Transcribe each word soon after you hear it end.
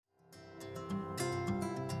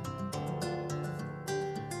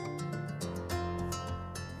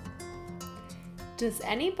Does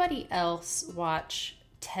anybody else watch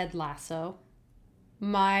Ted Lasso?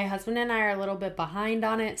 My husband and I are a little bit behind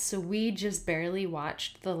on it, so we just barely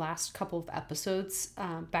watched the last couple of episodes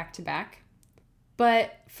back to back.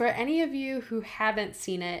 But for any of you who haven't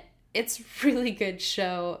seen it, it's a really good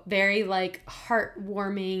show. Very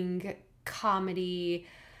heartwarming comedy.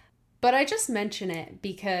 But I just mention it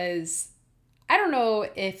because I don't know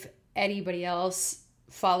if anybody else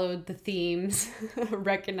followed the themes,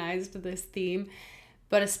 recognized this theme,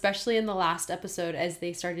 but especially in the last episode as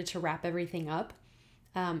they started to wrap everything up.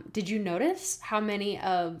 Did you notice how many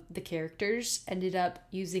of the characters ended up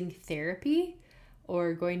using therapy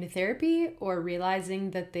or going to therapy or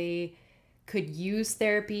realizing that they could use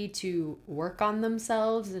therapy to work on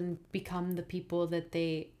themselves and become the people that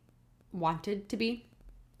they wanted to be?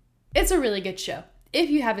 It's a really good show. If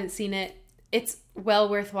you haven't seen it, it's well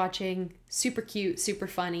worth watching, super cute, super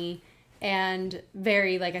funny, and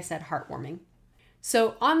very, like I said, heartwarming.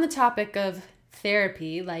 So on the topic of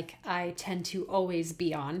therapy, like I tend to always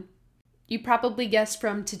be on, you probably guessed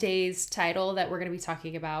from today's title that we're going to be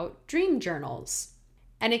talking about dream journals.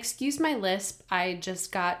 And excuse my lisp, I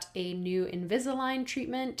just got a new Invisalign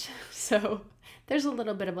treatment, so there's a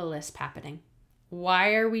little bit of a lisp happening.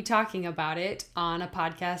 Why are we talking about it on a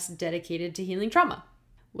podcast dedicated to healing trauma?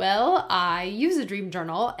 Well, I use a dream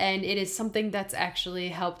journal, and it is something that's actually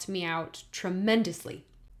helped me out tremendously.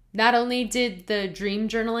 Not only did the dream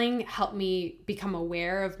journaling help me become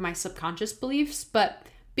aware of my subconscious beliefs, but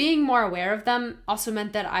being more aware of them also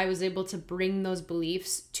meant that I was able to bring those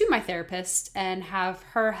beliefs to my therapist and have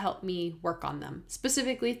her help me work on them,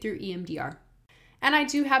 specifically through EMDR. And I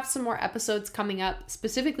do have some more episodes coming up,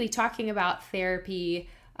 specifically talking about therapy,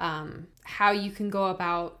 how you can go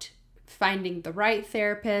about finding the right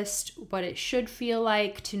therapist, what it should feel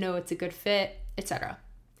like to know it's a good fit, etc.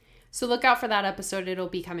 So look out for that episode. It'll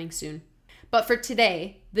be coming soon. But for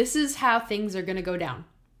today, this is how things are going to go down.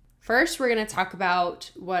 First, we're going to talk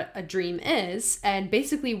about what a dream is and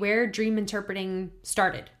basically where dream interpreting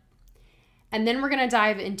started. And then we're going to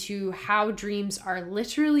dive into how dreams are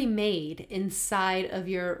literally made inside of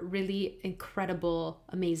your really incredible,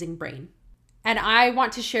 amazing brain. And I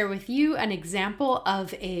want to share with you an example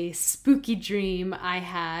of a spooky dream I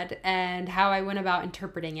had and how I went about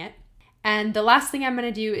interpreting it. And the last thing I'm going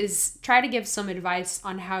to do is try to give some advice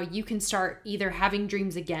on how you can start either having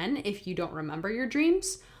dreams again if you don't remember your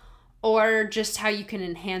dreams, or just how you can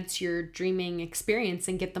enhance your dreaming experience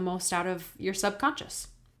and get the most out of your subconscious.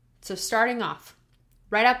 So starting off,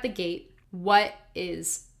 right out the gate, what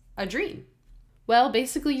is a dream? Well,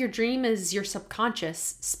 basically your dream is your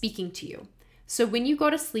subconscious speaking to you. So when you go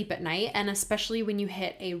to sleep at night, and especially when you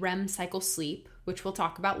hit a REM cycle sleep, which we'll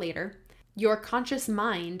talk about later, your conscious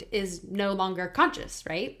mind is no longer conscious,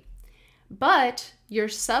 right? But your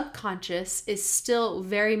subconscious is still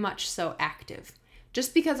very much so active.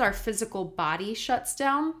 Just because our physical body shuts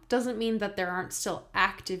down doesn't mean that there aren't still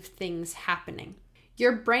active things happening.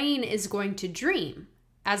 Your brain is going to dream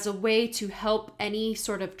as a way to help any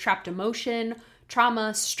sort of trapped emotion,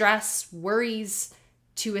 trauma, stress, worries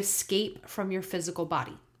to escape from your physical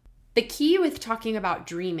body. The key with talking about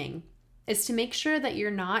dreaming is to make sure that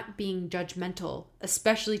you're not being judgmental,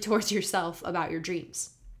 especially towards yourself about your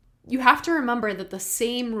dreams. You have to remember that the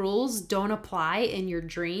same rules don't apply in your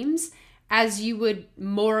dreams as you would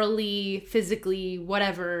morally, physically,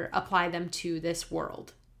 whatever, apply them to this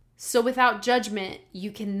world. So without judgment,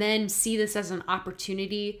 you can then see this as an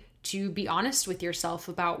opportunity to be honest with yourself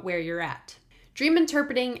about where you're at. Dream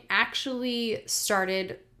interpreting actually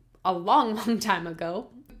started a long time ago.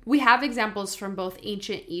 We have examples from both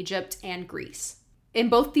ancient Egypt and Greece. In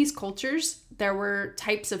both these cultures, there were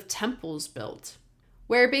types of temples built,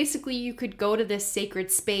 where basically you could go to this sacred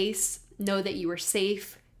space, know that you were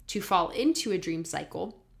safe to fall into a dream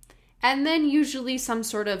cycle, and then usually some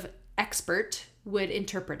sort of expert would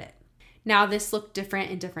interpret it. Now, this looked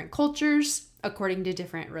different in different cultures, according to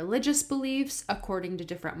different religious beliefs, according to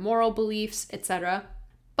different moral beliefs, etc.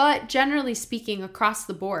 But generally speaking, across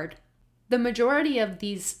the board, the majority of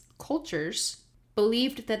these cultures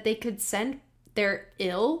believed that they could send their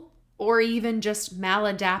ill or even just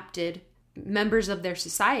maladapted members of their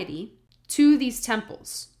society to these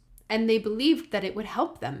temples. And they believed that it would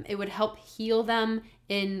help them. It would help heal them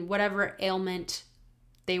in whatever ailment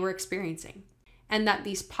they were experiencing. And that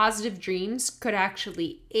these positive dreams could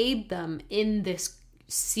actually aid them in this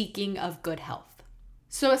seeking of good health.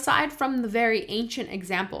 So aside from the very ancient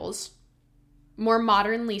examples, more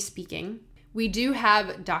modernly speaking, we do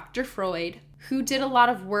have Dr. Freud, who did a lot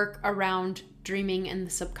of work around dreaming and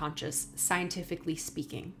the subconscious, scientifically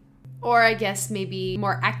speaking. Or I guess maybe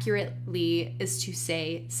more accurately is to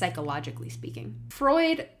say psychologically speaking.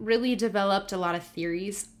 Freud really developed a lot of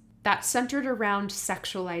theories that centered around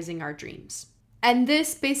sexualizing our dreams. And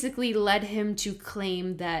this basically led him to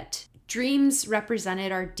claim that dreams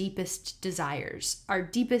represented our deepest desires, our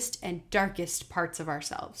deepest and darkest parts of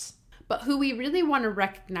ourselves. But who we really want to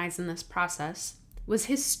recognize in this process was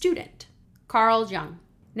his student, Carl Jung.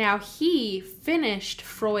 Now, he finished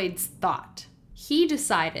Freud's thought. He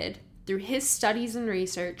decided through his studies and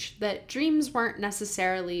research that dreams weren't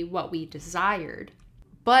necessarily what we desired,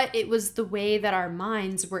 but it was the way that our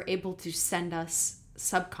minds were able to send us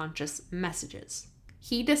subconscious messages.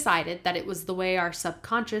 He decided that it was the way our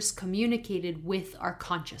subconscious communicated with our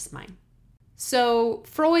conscious mind. So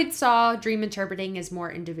Freud saw dream interpreting as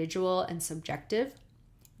more individual and subjective.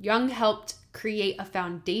 Jung helped create a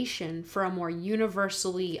foundation for a more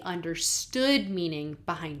universally understood meaning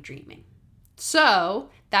behind dreaming. So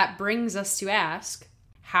that brings us to ask,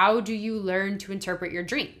 how do you learn to interpret your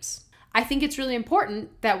dreams? I think it's really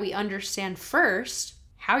important that we understand first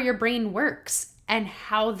how your brain works and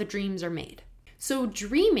how the dreams are made. So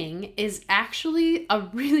dreaming is actually a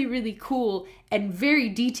really, really cool and very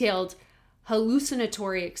detailed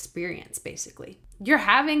hallucinatory experience, basically. You're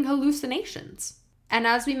having hallucinations. And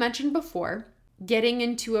as we mentioned before, getting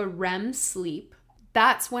into a REM sleep,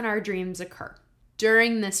 that's when our dreams occur.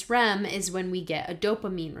 During this REM is when we get a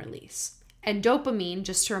dopamine release. And dopamine,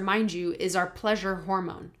 just to remind you, is our pleasure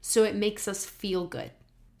hormone, so it makes us feel good.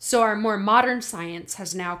 So our more modern science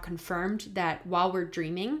has now confirmed that while we're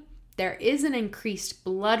dreaming, there is an increased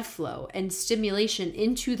blood flow and stimulation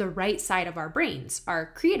into the right side of our brains,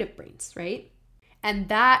 our creative brains, right? And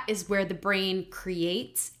that is where the brain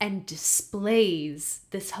creates and displays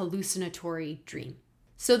this hallucinatory dream.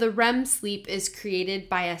 So the REM sleep is created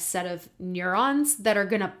by a set of neurons that are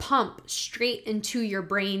going to pump straight into your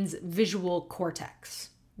brain's visual cortex.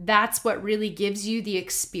 That's what really gives you the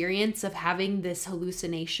experience of having this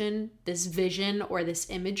hallucination, this vision, or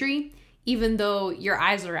this imagery, even though your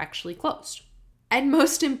eyes are actually closed. And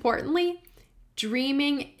most importantly,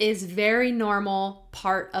 dreaming is very normal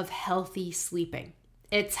part of healthy sleeping.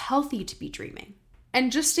 It's healthy to be dreaming.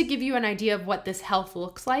 And just to give you an idea of what this health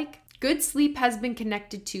looks like, good sleep has been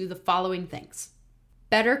connected to the following things: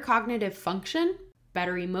 better cognitive function,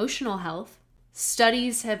 better emotional health.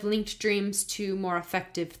 Studies have linked dreams to more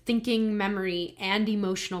effective thinking, memory, and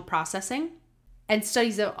emotional processing. And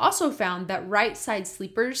studies have also found that right side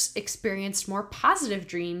sleepers experienced more positive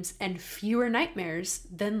dreams and fewer nightmares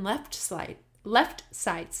than left side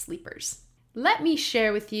sleepers. Let me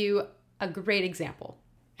share with you a great example.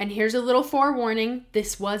 And here's a little forewarning,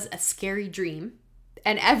 this was a scary dream.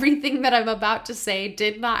 And everything that I'm about to say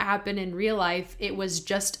did not happen in real life. It was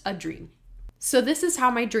just a dream. So this is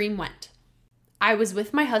how my dream went. I was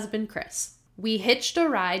with my husband, Chris. We hitched a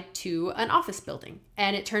ride to an office building,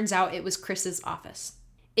 and it turns out it was Chris's office.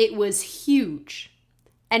 It was huge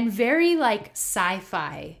and very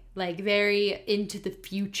sci-fi, very into the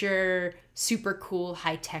future, super cool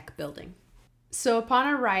high-tech building. So upon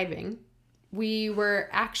arriving, we were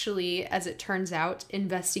actually, as it turns out,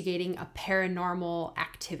 investigating a paranormal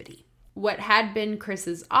activity. What had been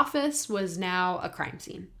Chris's office was now a crime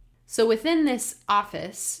scene. So within this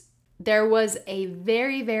office, there was a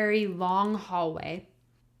very, very long hallway.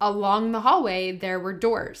 Along the hallway, there were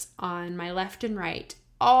doors on my left and right,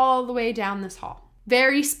 all the way down this hall.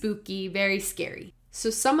 Very spooky, very scary. So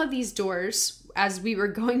some of these doors, as we were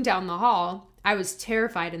going down the hall, I was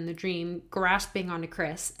terrified in the dream, grasping onto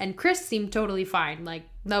Chris, and Chris seemed totally fine,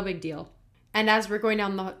 no big deal. And as we're going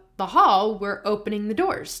down the hall, we're opening the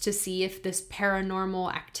doors to see if this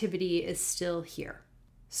paranormal activity is still here.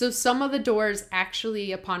 So some of the doors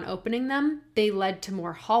actually, upon opening them, they led to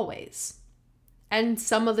more hallways. And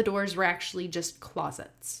some of the doors were actually just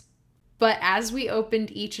closets. But as we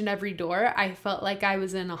opened each and every door, I felt like I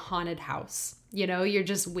was in a haunted house. You know, you're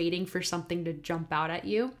just waiting for something to jump out at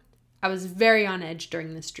you. I was very on edge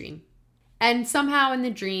during this dream. And somehow in the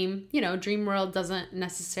dream, dream world doesn't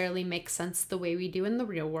necessarily make sense the way we do in the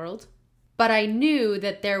real world. But I knew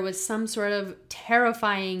that there was some sort of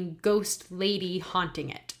terrifying ghost lady haunting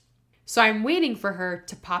it. So I'm waiting for her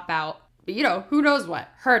to pop out, who knows what,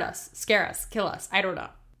 hurt us, scare us, kill us, I don't know.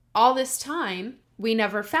 All this time, we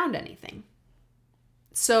never found anything.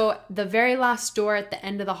 So the very last door at the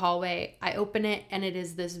end of the hallway, I open it and it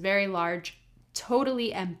is this very large,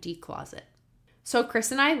 totally empty closet. So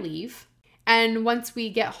Chris and I leave, and once we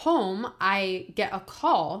get home, I get a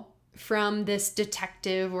call from this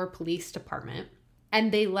detective or police department,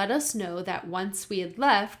 and they let us know that once we had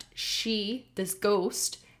left, this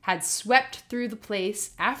ghost, had swept through the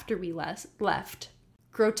place after we left,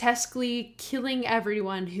 grotesquely killing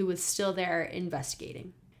everyone who was still there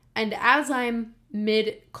investigating. And as I'm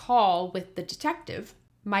mid-call with the detective,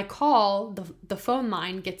 my call, the phone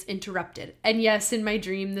line, gets interrupted. And yes, in my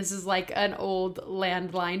dream, this is like an old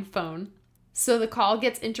landline phone. So the call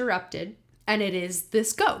gets interrupted, and it is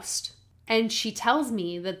this ghost. And she tells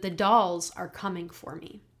me that the dolls are coming for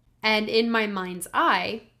me. And in my mind's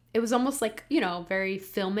eye, it was almost like, very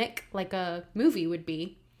filmic, like a movie would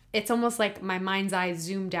be. It's almost like my mind's eye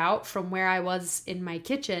zoomed out from where I was in my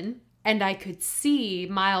kitchen, and I could see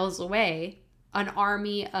miles away an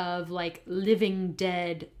army of like living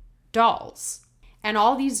dead dolls. And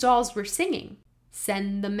all these dolls were singing,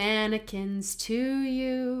 "Send the mannequins to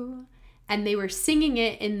you." And they were singing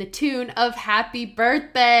it in the tune of "Happy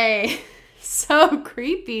Birthday." So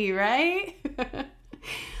creepy, right?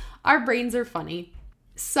 Our brains are funny.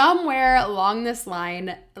 Somewhere along this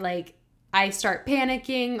line, like, I start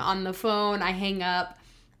panicking on the phone, I hang up,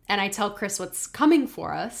 and I tell Chris what's coming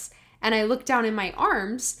for us. And I look down in my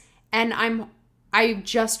arms, and I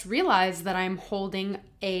just realized that I'm holding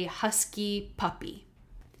a husky puppy.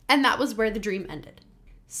 And that was where the dream ended.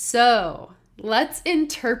 So let's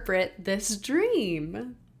interpret this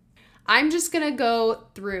dream. I'm just going to go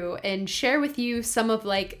through and share with you some of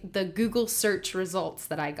like the Google search results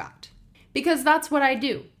that I got. Because that's what I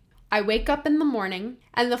do. I wake up in the morning,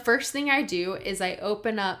 and the first thing I do is I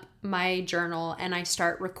open up my journal and I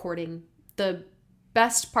start recording the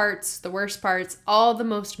best parts, the worst parts, all the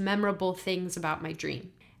most memorable things about my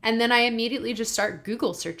dream. And then I immediately just start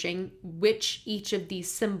Google searching which each of these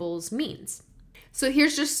symbols means. So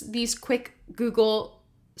here's just these quick Google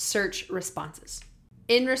search responses.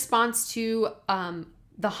 In response to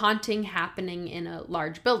the haunting happening in a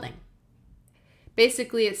large building.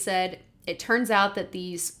 Basically, it said, it turns out that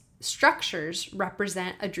these structures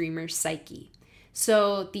represent a dreamer's psyche.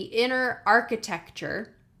 So the inner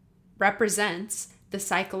architecture represents the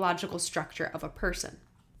psychological structure of a person.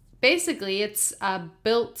 Basically, it's a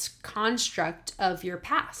built construct of your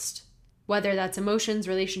past, whether that's emotions,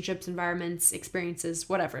 relationships, environments, experiences,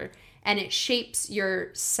 whatever. And it shapes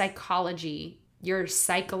your psychology, your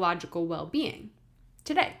psychological well-being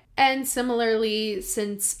today. And similarly,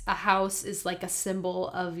 since a house is like a symbol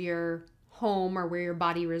of your home or where your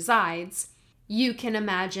body resides, you can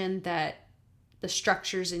imagine that the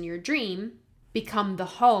structures in your dream become the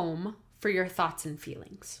home for your thoughts and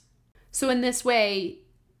feelings. So in this way,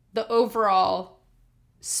 the overall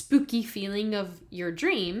spooky feeling of your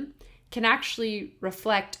dream can actually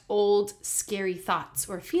reflect old, scary thoughts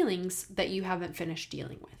or feelings that you haven't finished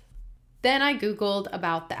dealing with. Then I Googled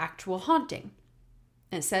about the actual haunting.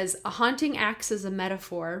 It says, a haunting acts as a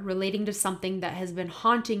metaphor relating to something that has been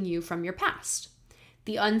haunting you from your past.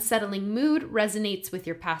 The unsettling mood resonates with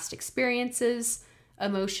your past experiences,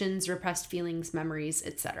 emotions, repressed feelings, memories,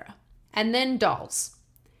 etc. And then dolls.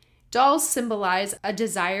 Dolls symbolize a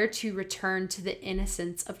desire to return to the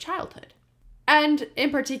innocence of childhood. And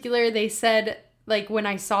in particular, they said, like when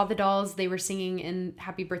I saw the dolls, they were singing in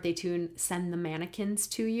Happy Birthday tune, "Send the mannequins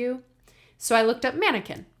to you." So I looked up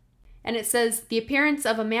mannequin. And it says, the appearance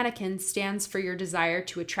of a mannequin stands for your desire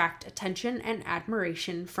to attract attention and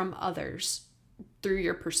admiration from others through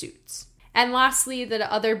your pursuits. And lastly,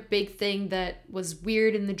 the other big thing that was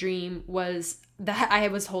weird in the dream was that I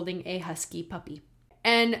was holding a husky puppy.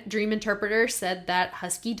 And Dream Interpreter said that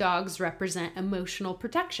husky dogs represent emotional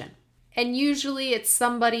protection. And usually it's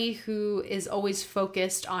somebody who is always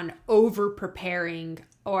focused on over-preparing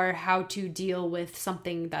or how to deal with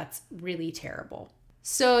something that's really terrible.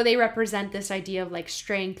 So they represent this idea of like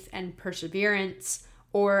strength and perseverance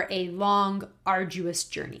or a long, arduous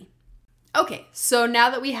journey. Okay, so now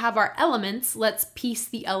that we have our elements, let's piece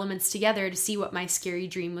the elements together to see what my scary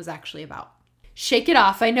dream was actually about. Shake it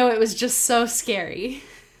off. I know it was just so scary.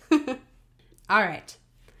 All right.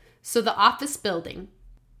 So the office building,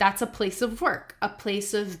 that's a place of work, a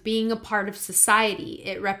place of being a part of society.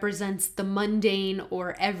 It represents the mundane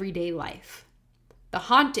or everyday life. The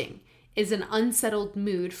haunting is an unsettled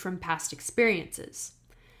mood from past experiences.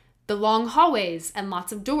 The long hallways and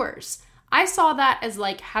lots of doors. I saw that as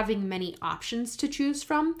like having many options to choose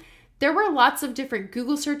from. There were lots of different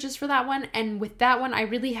Google searches for that one, and with that one, I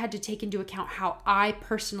really had to take into account how I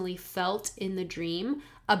personally felt in the dream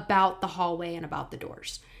about the hallway and about the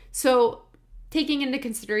doors. So taking into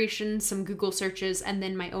consideration some Google searches and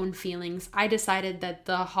then my own feelings, I decided that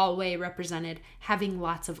the hallway represented having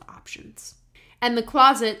lots of options. And the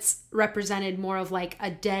closets represented more of like a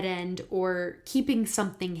dead end or keeping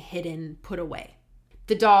something hidden, put away.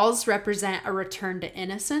 The dolls represent a return to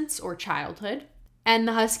innocence or childhood. And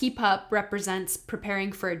the husky pup represents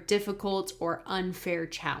preparing for a difficult or unfair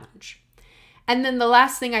challenge. And then the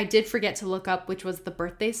last thing I did forget to look up, which was the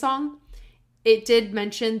birthday song. It did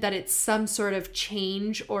mention that it's some sort of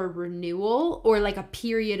change or renewal or like a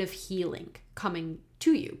period of healing coming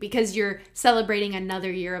to you because you're celebrating another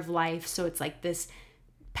year of life. So it's like this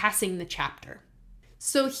passing the chapter.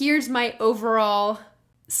 So here's my overall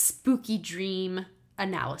spooky dream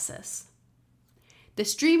analysis.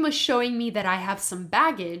 This dream was showing me that I have some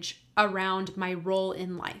baggage around my role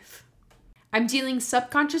in life. I'm dealing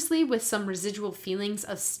subconsciously with some residual feelings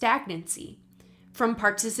of stagnancy from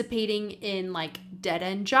participating in like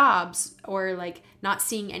dead-end jobs or like not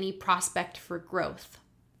seeing any prospect for growth,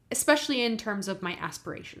 especially in terms of my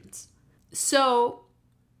aspirations. So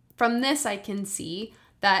from this, I can see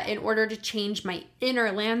that in order to change my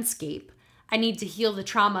inner landscape, I need to heal the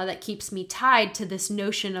trauma that keeps me tied to this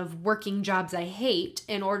notion of working jobs I hate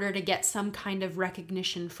in order to get some kind of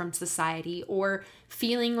recognition from society or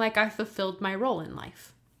feeling like I fulfilled my role in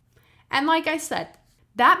life. And like I said,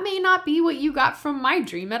 that may not be what you got from my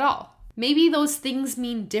dream at all. Maybe those things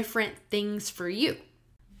mean different things for you.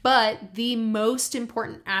 But the most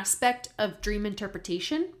important aspect of dream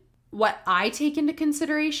interpretation, what I take into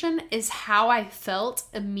consideration, is how I felt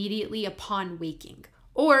immediately upon waking,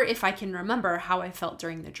 or if I can remember how I felt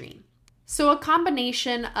during the dream. So a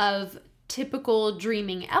combination of typical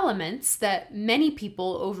dreaming elements that many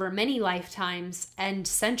people over many lifetimes and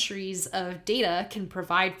centuries of data can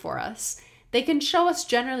provide for us, they can show us,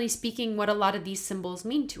 generally speaking, what a lot of these symbols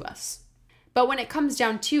mean to us. But when it comes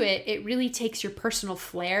down to it, it really takes your personal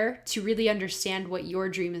flair to really understand what your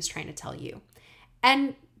dream is trying to tell you.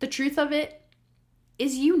 And the truth of it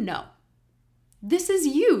is, you know. This is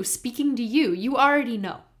you speaking to you. You already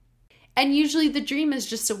know. And usually the dream is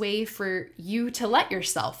just a way for you to let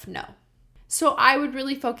yourself know. So I would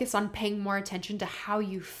really focus on paying more attention to how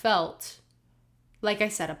you felt, like I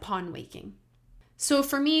said, upon waking. So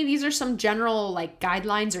for me, these are some general like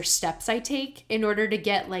guidelines or steps I take in order to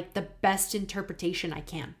get like the best interpretation I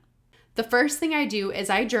can. The first thing I do is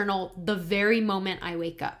I journal the very moment I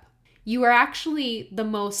wake up. You are actually the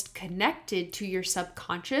most connected to your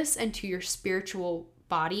subconscious and to your spiritual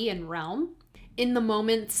body and realm in the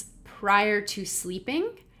moments prior to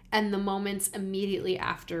sleeping and the moments immediately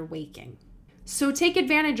after waking. So take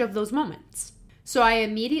advantage of those moments. So I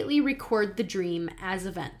immediately record the dream as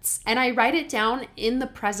events, and I write it down in the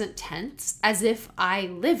present tense as if I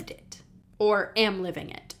lived it or am living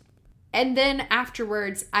it. And then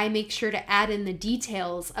afterwards, I make sure to add in the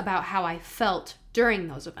details about how I felt during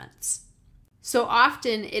those events. So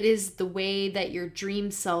often it is the way that your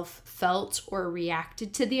dream self felt or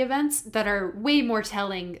reacted to the events that are way more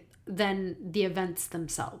telling than the events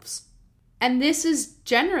themselves. And this is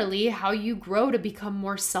generally how you grow to become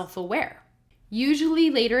more self-aware. Usually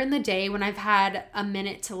later in the day, when I've had a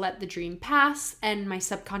minute to let the dream pass and my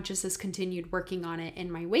subconscious has continued working on it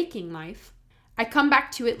in my waking life, I come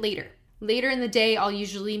back to it later. Later in the day, I'll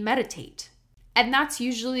usually meditate. And that's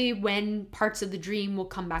usually when parts of the dream will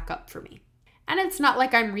come back up for me. And it's not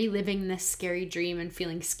like I'm reliving this scary dream and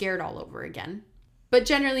feeling scared all over again. But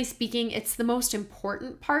generally speaking, it's the most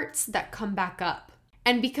important parts that come back up.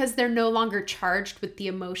 And because they're no longer charged with the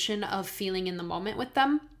emotion of feeling in the moment with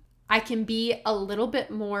them, I can be a little bit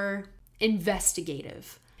more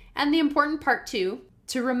investigative. And the important part too,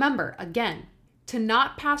 to remember, again, to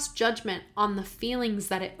not pass judgment on the feelings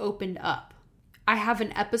that it opened up. I have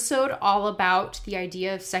an episode all about the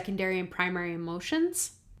idea of secondary and primary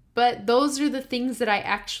emotions, but those are the things that I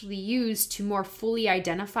actually use to more fully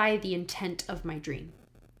identify the intent of my dream.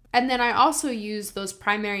 And then I also use those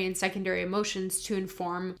primary and secondary emotions to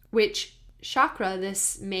inform which chakra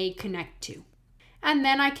this may connect to. And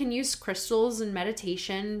then I can use crystals and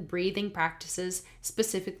meditation, breathing practices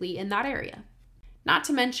specifically in that area. Not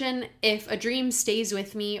to mention, if a dream stays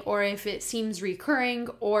with me or if it seems recurring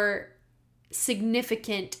or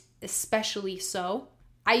significant, especially so,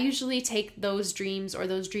 I usually take those dreams or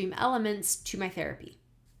those dream elements to my therapy.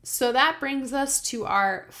 So that brings us to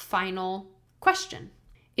our final question.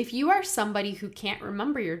 If you are somebody who can't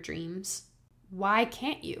remember your dreams, why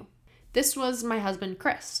can't you? This was my husband,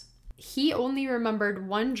 Chris. He only remembered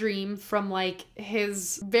one dream from like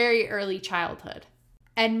his very early childhood.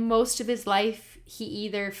 And most of his life, he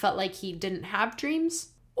either felt like he didn't have dreams,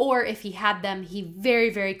 or if he had them, he very,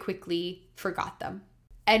 very quickly forgot them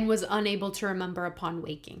and was unable to remember upon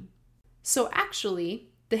waking. So actually,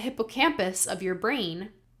 the hippocampus of your brain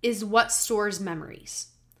is what stores memories.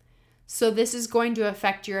 So this is going to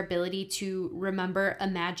affect your ability to remember,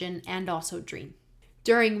 imagine, and also dream.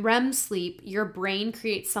 During REM sleep, your brain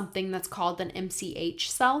creates something that's called an MCH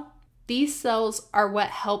cell. These cells are what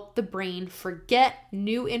help the brain forget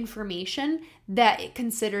new information that it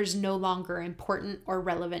considers no longer important or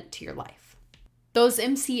relevant to your life. Those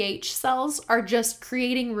MCH cells are just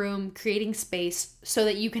creating room, creating space so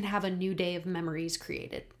that you can have a new day of memories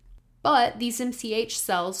created. But these MCH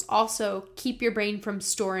cells also keep your brain from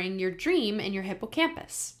storing your dream in your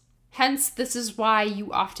hippocampus. Hence, this is why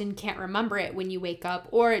you often can't remember it when you wake up,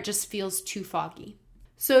 or it just feels too foggy.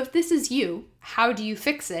 So if this is you, how do you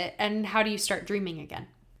fix it and how do you start dreaming again?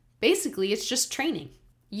 Basically, it's just training.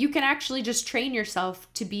 You can actually just train yourself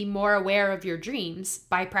to be more aware of your dreams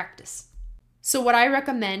by practice. So what I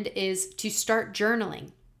recommend is to start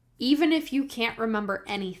journaling, even if you can't remember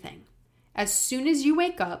anything. As soon as you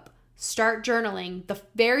wake up, start journaling the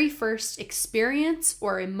very first experience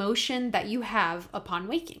or emotion that you have upon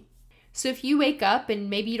waking. So if you wake up and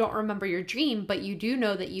maybe you don't remember your dream, but you do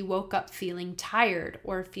know that you woke up feeling tired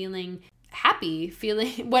or feeling happy,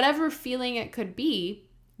 feeling whatever feeling it could be,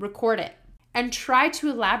 record it and try to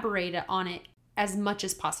elaborate on it as much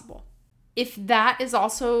as possible. If that is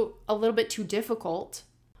also a little bit too difficult,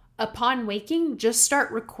 upon waking, just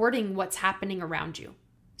start recording what's happening around you.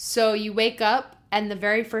 So you wake up and the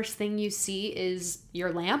very first thing you see is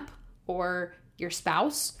your lamp or your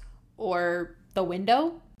spouse or the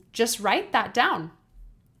window. Just write that down.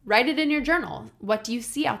 Write it in your journal. What do you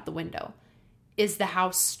see out the window? Is the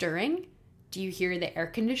house stirring? Do you hear the air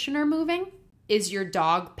conditioner moving? Is your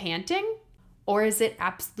dog panting? Or is it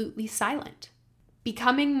absolutely silent?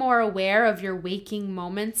 Becoming more aware of your waking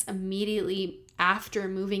moments immediately after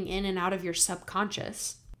moving in and out of your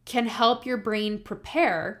subconscious can help your brain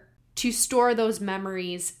prepare to store those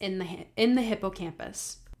memories in the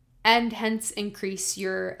hippocampus and hence increase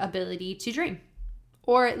your ability to dream.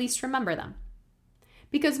 Or at least remember them.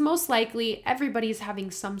 Because most likely, everybody's having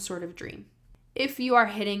some sort of dream. If you are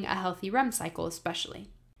hitting a healthy REM cycle especially.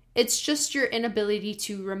 It's just your inability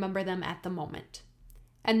to remember them at the moment.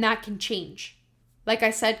 And that can change. Like I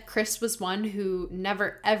said, Chris was one who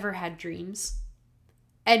never ever had dreams.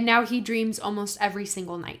 And now he dreams almost every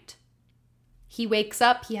single night. He wakes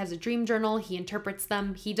up, he has a dream journal, he interprets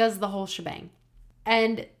them, he does the whole shebang.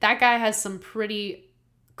 And that guy has some pretty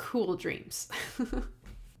cool dreams.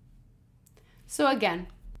 So again,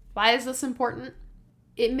 why is this important?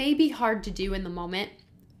 It may be hard to do in the moment,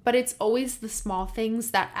 but it's always the small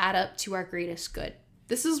things that add up to our greatest good.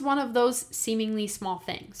 This is one of those seemingly small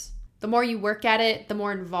things. The more you work at it, the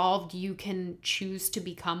more involved you can choose to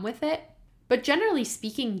become with it. But generally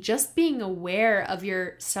speaking, just being aware of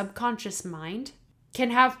your subconscious mind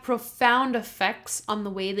can have profound effects on the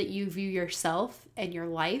way that you view yourself and your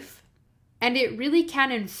life. And it really can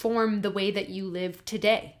inform the way that you live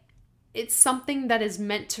today. It's something that is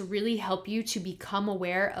meant to really help you to become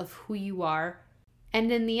aware of who you are,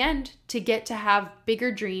 and in the end, to get to have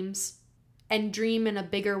bigger dreams and dream in a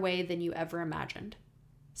bigger way than you ever imagined.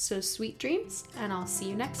 So sweet dreams, and I'll see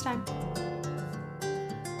you next time.